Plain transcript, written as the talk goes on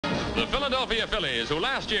The Philadelphia Phillies, who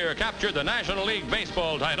last year captured the National League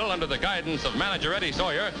Baseball title under the guidance of manager Eddie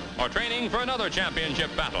Sawyer, are training for another championship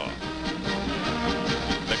battle.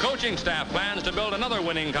 The coaching staff plans to build another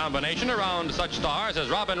winning combination around such stars as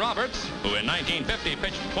Robin Roberts, who in 1950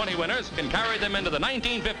 pitched 20 winners and carried them into the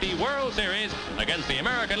 1950 World Series against the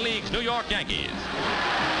American League's New York Yankees.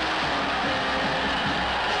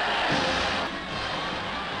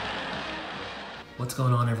 What's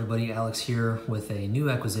going on, everybody? Alex here with a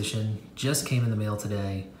new acquisition. Just came in the mail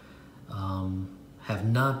today. Have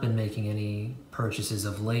not been making any purchases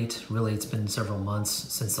of late. Really, it's been several months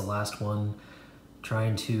since the last one.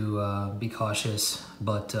 Trying to be cautious,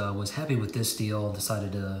 but was happy with this deal.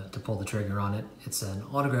 Decided to pull the trigger on it. It's an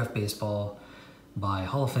autographed baseball by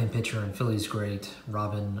Hall of Fame pitcher and Phillies great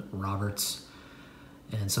Robin Roberts.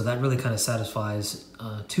 And so that really kind of satisfies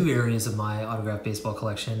two areas of my autographed baseball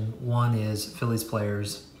collection. One is Phillies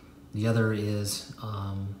players. The other is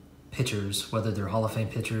pitchers, whether they're Hall of Fame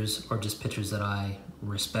pitchers or just pitchers that I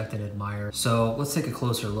respect and admire. So let's take a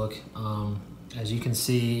closer look. As you can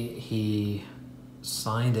see, he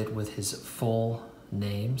signed it with his full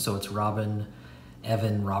name. So it's Robin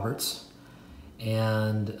Evan Roberts.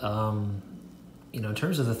 And in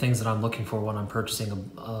terms of the things that I'm looking for when I'm purchasing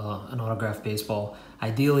an autographed baseball,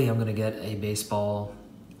 ideally I'm going to get a baseball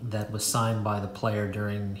that was signed by the player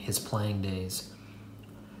during his playing days.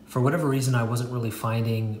 For whatever reason, I wasn't really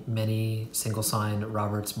finding many single-signed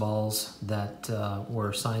Roberts balls that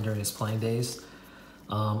were signed during his playing days.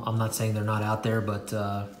 I'm not saying they're not out there, but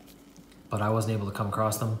I wasn't able to come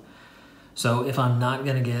across them. So if I'm not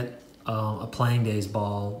going to get a playing days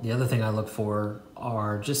ball, the other thing I look for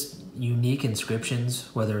are just unique inscriptions,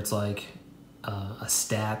 whether it's like a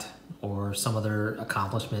stat or some other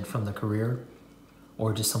accomplishment from the career,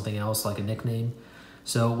 or just something else like a nickname.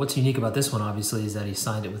 So what's unique about this one, obviously, is that he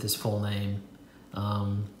signed it with his full name.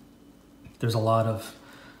 There's a lot of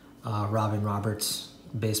Robin Roberts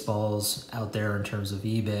baseballs out there in terms of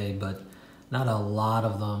eBay, but not a lot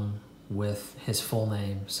of them with his full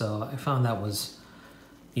name. So I found that was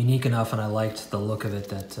unique enough, and I liked the look of it,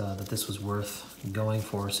 that this was worth going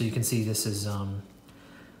for. So you can see this is a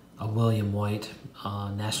William White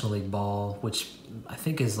National League ball, which I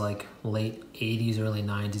think is like late 80s, early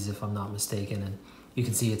 90s, if I'm not mistaken. And you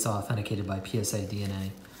can see it's authenticated by PSA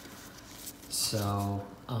DNA. So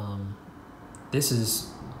this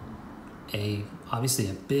is obviously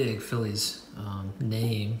a big Phillies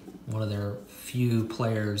name, one of their few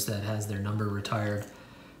players that has their number retired.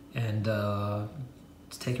 And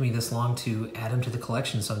it's taken me this long to add him to the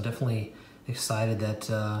collection, so I'm definitely excited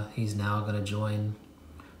that he's now going to join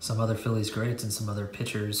some other Phillies greats and some other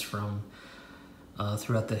pitchers from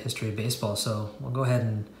throughout the history of baseball. So we'll go ahead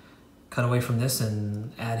and cut away from this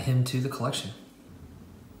and add him to the collection.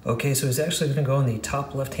 Okay, so he's actually going to go in the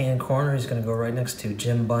top left-hand corner. He's going to go right next to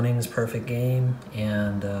Jim Bunning's Perfect Game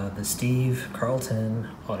and the Steve Carlton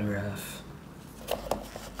autograph.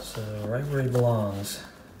 So right where he belongs.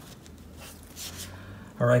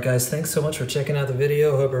 All right, guys, thanks so much for checking out the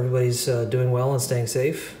video. Hope everybody's doing well and staying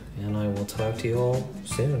safe, and I will talk to you all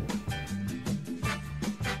soon.